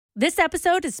This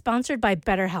episode is sponsored by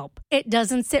BetterHelp. It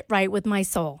doesn't sit right with my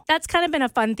soul. That's kind of been a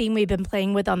fun theme we've been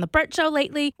playing with on the Bert Show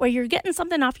lately, where you're getting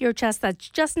something off your chest that's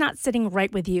just not sitting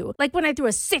right with you. Like when I threw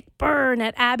a sick burn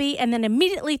at Abby and then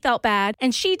immediately felt bad,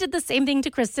 and she did the same thing to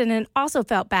Kristen and also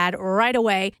felt bad right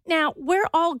away. Now, we're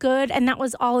all good, and that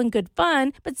was all in good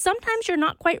fun, but sometimes you're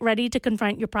not quite ready to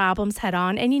confront your problems head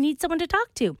on, and you need someone to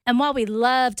talk to. And while we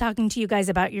love talking to you guys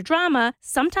about your drama,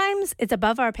 sometimes it's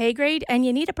above our pay grade, and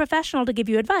you need a professional to give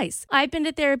you advice. I've been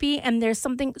to therapy, and there's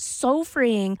something so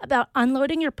freeing about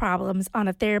unloading your problems on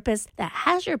a therapist that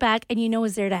has your back and you know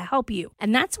is there to help you.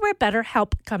 And that's where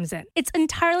BetterHelp comes in. It's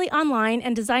entirely online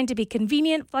and designed to be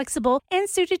convenient, flexible, and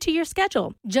suited to your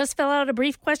schedule. Just fill out a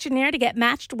brief questionnaire to get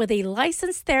matched with a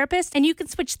licensed therapist, and you can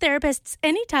switch therapists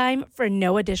anytime for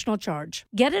no additional charge.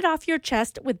 Get it off your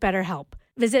chest with BetterHelp.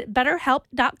 Visit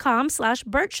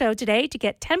BetterHelp.com/Bert Show today to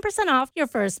get 10% off your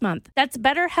first month. That's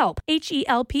BetterHelp,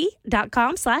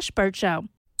 HELP.com/Bert Show.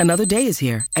 Another day is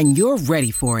here, and you're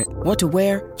ready for it. What to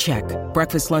wear? Check.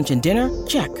 Breakfast, lunch, and dinner?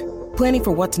 Check. Planning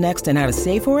for what's next and how to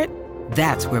save for it?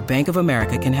 That's where Bank of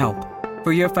America can help.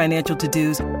 For your financial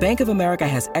to-dos, Bank of America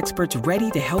has experts ready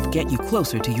to help get you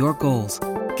closer to your goals.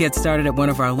 Get started at one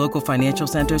of our local financial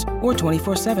centers or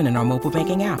 24/7 in our mobile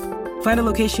banking app. Find a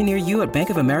location near you at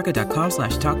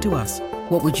bankofamerica.com/talktous.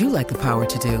 What would you like the power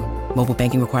to do? Mobile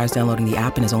banking requires downloading the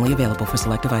app and is only available for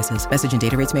select devices. Message and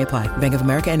data rates may apply. Bank of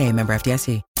America N.A., member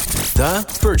FDIC. The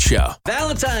Bert Show.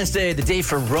 Valentine's Day, the day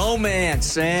for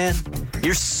romance, man.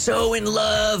 You're so in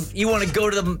love. You want to go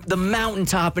to the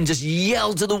mountaintop and just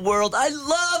yell to the world, I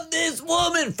love this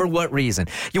woman. For what reason?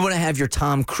 You want to have your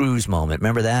Tom Cruise moment.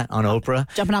 Remember that on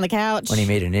Oprah? Jumping on the couch. When he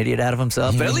made an idiot out of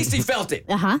himself. But at least he felt it.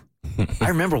 Uh-huh. I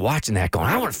remember watching that going,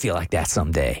 I want to feel like that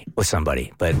someday with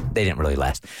somebody, but they didn't really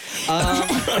last.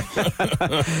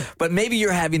 But maybe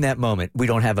you're having that moment. We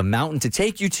don't have a mountain to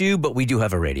take you to, but we do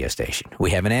have a radio station.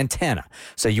 We have an antenna.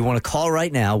 So you want to call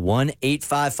right now,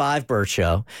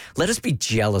 1-855-BERT-SHOW. Let us be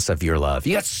jealous of your love.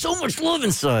 You got so much love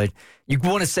inside. You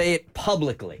want to say it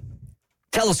publicly.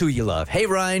 Tell us who you love. Hey,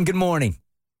 Ryan, good morning.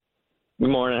 Good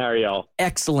morning. How are y'all?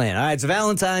 Excellent. All right, it's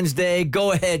Valentine's Day.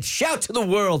 Go ahead. Shout to the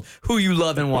world who you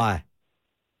love and why.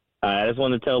 I just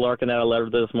wanted to tell Larkin that I love her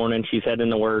this morning. She's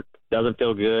heading to work, doesn't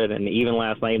feel good, and even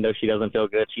last night, though she doesn't feel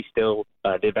good, she still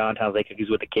did Valentine's Day cookies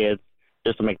with the kids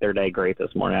just to make their day great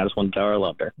this morning. I just wanted to tell her I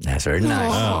loved her. That's very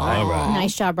nice. All right.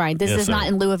 Nice job, Brian. This is not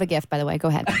in lieu of a gift, by the way. Go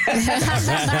ahead.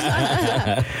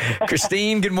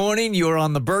 Christine, good morning. You are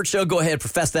on the Bert Show. Go ahead.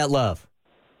 Profess that love.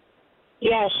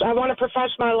 Yes, I want to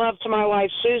profess my love to my wife,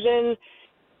 Susan.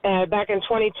 Back in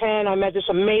 2010, I met this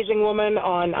amazing woman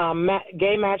on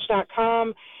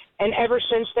gaymatch.com, and ever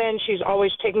since then, she's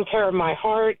always taken care of my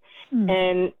heart.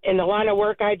 And in the line of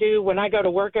work I do, when I go to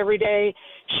work every day,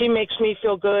 she makes me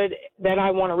feel good that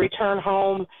I want to return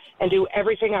home and do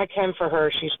everything I can for her.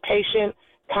 She's patient,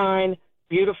 kind,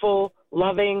 beautiful,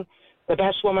 loving. The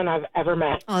best woman I've ever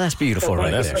met. Oh, that's beautiful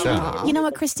right there. You know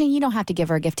what, Christine? You don't have to give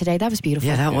her a gift today. That was beautiful.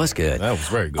 Yeah, that was good. That was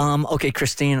very good. Okay,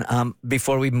 Christine,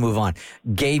 before we move on,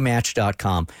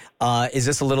 gaymatch.com. Is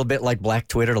this a little bit like Black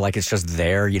Twitter, like it's just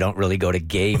there? You don't really go to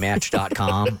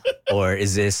gaymatch.com? Or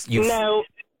is this... No,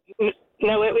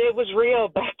 it was real.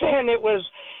 Back then, it was...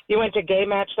 You went to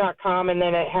gaymatch.com, and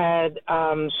then it had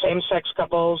same-sex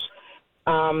couples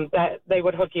that they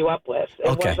would hook you up with.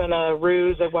 It wasn't a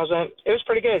ruse. It was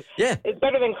pretty good. Yeah. It's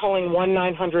better than calling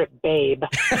 1-900-BABE.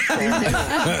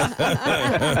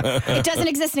 It doesn't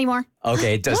exist anymore.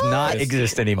 Okay, it does not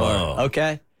exist anymore. Oh.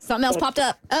 Okay. Something else popped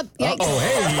up. Oh, yikes. Oh,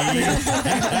 hey.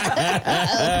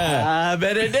 I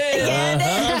bet it did.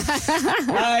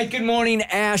 All right, good morning,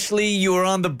 Ashley. You are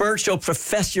on the Bert Show.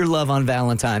 Profess your love on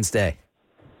Valentine's Day.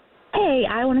 Hey,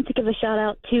 I wanted to give a shout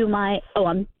out to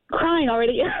I'm crying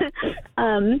already.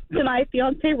 To my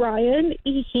fiance Ryan.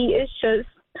 He is just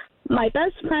my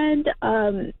best friend.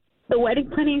 The wedding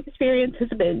planning experience has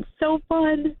been so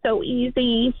fun, so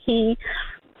easy.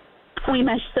 We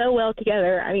mesh so well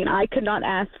together. I mean, I could not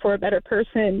ask for a better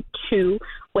person to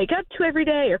wake up to every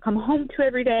day or come home to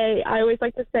every day. I always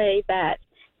like to say that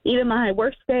even my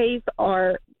worst days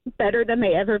are better than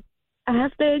they ever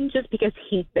have been just because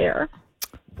he's there.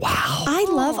 Wow. I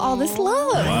love all this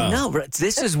love. Wow. No,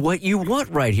 this is what you want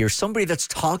right here. Somebody that's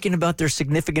talking about their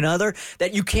significant other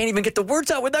that you can't even get the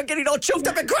words out without getting all choked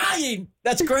up and crying.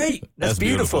 That's great. That's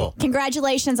beautiful.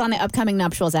 Congratulations on the upcoming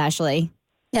nuptials, Ashley.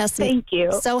 Yes. Thank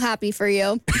you. So happy for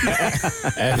you.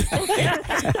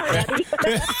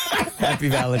 Happy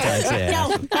Valentine's Day.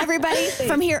 No, everybody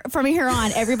from here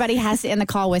on, everybody has to end the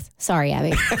call with "Sorry,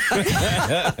 Abby."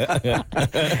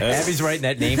 Abby's writing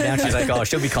that name down. She's like, "Oh,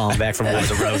 she'll be calling back from Wars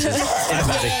of Roses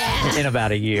in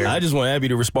about a year." I just want Abby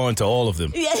to respond to all of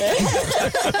them.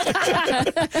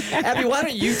 Abby, why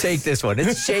don't you take this one?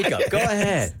 It's Jacob. Go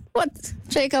ahead.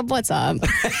 Jacob, what's up?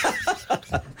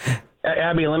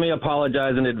 Abby, let me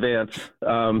apologize in advance.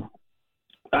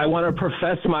 I want to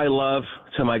profess my love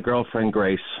to my girlfriend,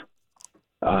 Grace.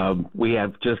 We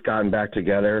have just gotten back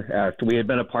together after we had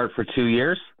been apart for 2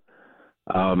 years.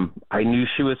 I knew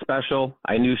she was special.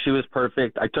 I knew she was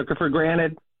perfect. I took her for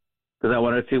granted because I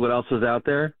wanted to see what else was out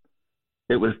there.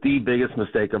 It was the biggest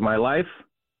mistake of my life.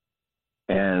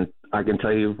 And I can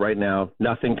tell you right now,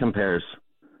 nothing compares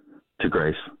to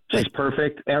Grace. She's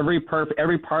perfect. Every part of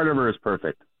her is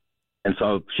perfect. And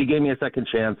so she gave me a second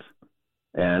chance,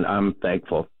 and I'm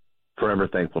thankful, forever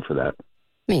thankful for that.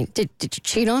 I mean, did you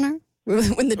cheat on her?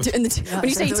 When you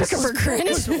say you took her for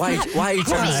granted? Why are you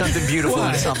turning something beautiful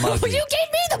into something ugly? Well, you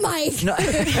gave me the mic. No,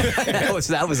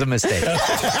 that was a mistake.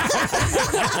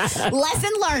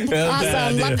 Lesson learned.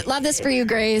 Awesome. Love this for you,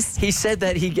 Grace. He said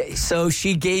that so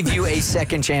she gave you a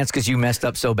second chance because you messed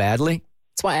up so badly?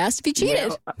 That's why I asked if you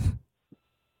cheated.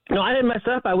 No, I didn't mess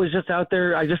up. I was just out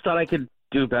there. I just thought I could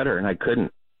do better, and I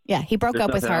couldn't. Yeah, he broke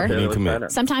up with her.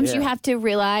 Commit. Sometimes you have to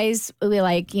realize,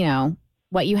 like,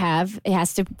 what you have. It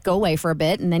has to go away for a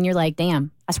bit, and then you're like,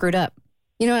 damn, I screwed up.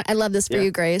 You know what? I love this for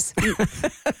you, Grace.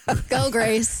 Go,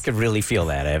 Grace. Could really feel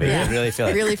that, Abby. Yeah. Really feel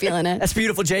it. Really feeling it. That's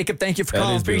beautiful, Jacob. Thank you for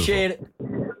calling. is Appreciate it.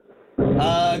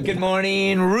 Good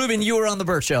morning. Ruben, you were on the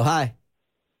Bert Show. Hi.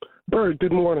 Bert,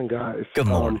 good morning, guys. Good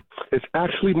morning. It's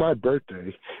actually my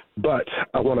birthday, but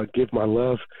I want to give my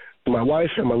love to my wife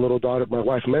and my little daughter, my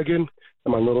wife Megan,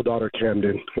 and my little daughter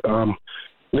Camden.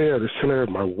 They are the center of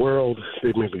my world.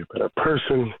 They made me a better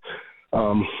person.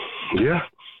 I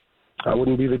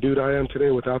wouldn't be the dude I am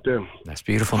today without them. That's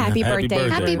beautiful. Happy man. birthday.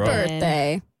 Happy bro.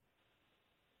 birthday.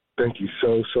 Thank you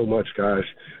so much, guys.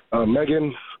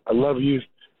 Megan, I love you.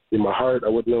 In my heart, I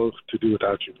wouldn't know what to do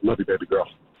without you. Love you, baby girl.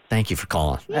 Thank you for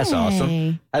calling. That's Yay.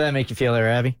 awesome. How'd that make you feel there,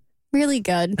 Abby? Really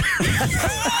good.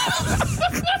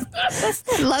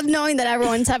 Love knowing that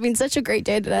everyone's having such a great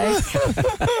day today.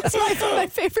 It's my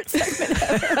favorite segment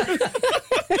ever.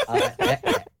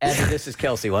 Abby, this is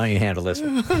Kelsey. Why don't you handle this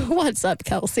one? What's up,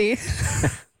 Kelsey?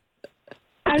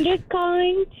 I'm just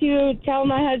calling to tell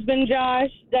my husband,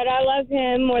 Josh, that I love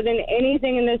him more than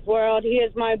anything in this world. He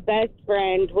is my best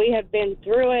friend. We have been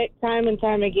through it time and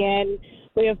time again.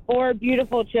 We have 4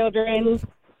 beautiful children.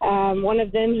 One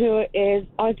of them who is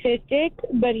autistic,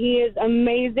 but he is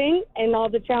amazing, and all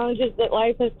the challenges that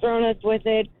life has thrown us with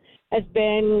it has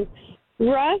been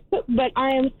rough, but I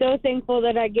am so thankful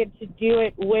that I get to do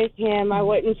it with him. I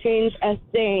wouldn't change a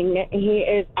thing. He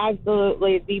is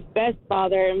absolutely the best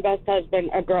father and best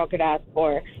husband a girl could ask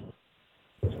for.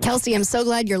 Kelsey, I'm so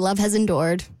glad your love has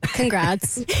endured.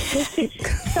 Congrats.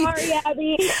 Sorry,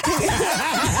 Abby.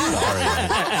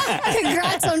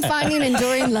 Congrats on finding and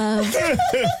enduring love.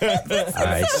 All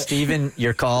right, Steven,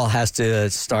 your call has to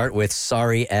start with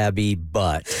sorry, Abby,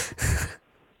 but.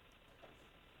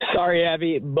 Sorry,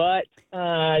 Abby, but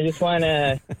I just want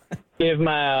to give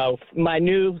my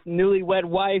newlywed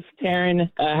wife, Taryn,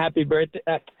 happy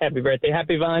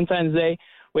Valentine's Day.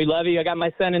 We love you. I got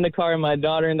my son in the car, my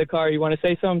daughter in the car. You want to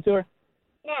say something to her?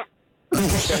 Yeah. No.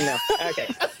 Okay.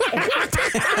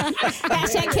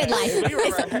 Hashtag kid life.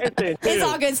 It's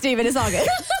all good, Steven. It's all good.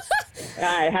 All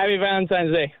right. Happy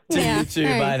Valentine's Day. You too.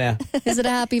 All right. Bye now. Is it a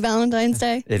happy Valentine's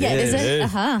Day? It Is is. it?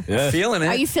 Uh-huh. Yeah. Feeling it.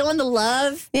 Are you feeling the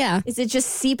love? Yeah. Is it just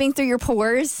seeping through your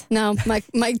pores? No, my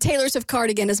Taylor Swift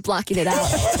cardigan is blocking it out.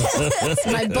 It's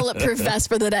my bulletproof vest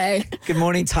for the day. Good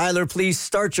morning, Tyler. Please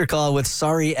start your call with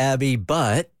sorry, Abby,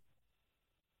 but.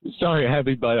 Sorry,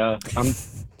 Abby, but I'm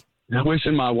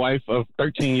wishing my wife of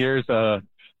 13 years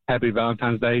happy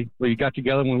Valentine's Day. We got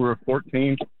together when we were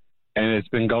 14, and it's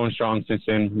been going strong since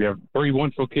then. We have 3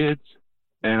 wonderful kids,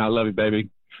 and I love you, baby.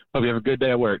 Hope you have a good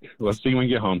day at work. We'll see you when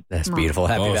you get home. That's beautiful.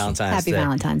 Happy Awesome. Valentine's Day. Happy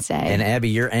Valentine's Day. And Abby,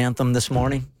 your anthem this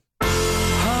morning? That's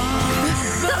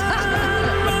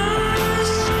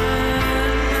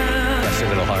your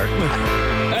little heart.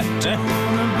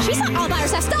 She's not all by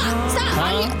herself. Stop.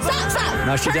 Stop.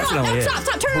 No, she Turn her definitely on. is. Stop.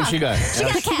 Turn her Who on. she got? She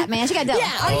got a cat, man. She got Della.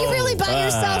 Yeah, are you really by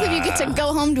yourself if you get to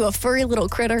go home to a furry little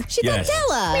critter? She Yes. got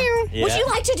Della.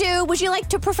 Yeah. Would you like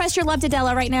to profess your love to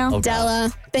Della right now? Oh,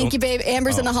 Della, thank you, babe.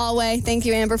 Amber's in the hallway. Thank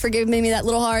you, Amber, for giving me that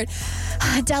little heart.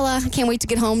 Della, I can't wait to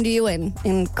get home to you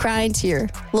and cry into your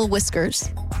little whiskers.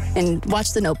 and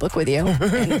watch The Notebook with you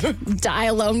and die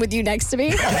alone with you next to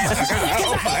me.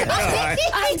 I'm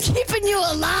keeping you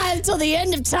alive till the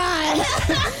end of time.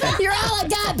 You're all I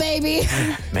got, baby.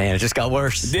 Man, it just got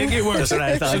worse. Did get worse. That's what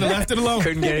I thought. Should have left it alone.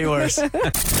 Couldn't get any worse.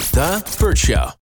 The Bert Show.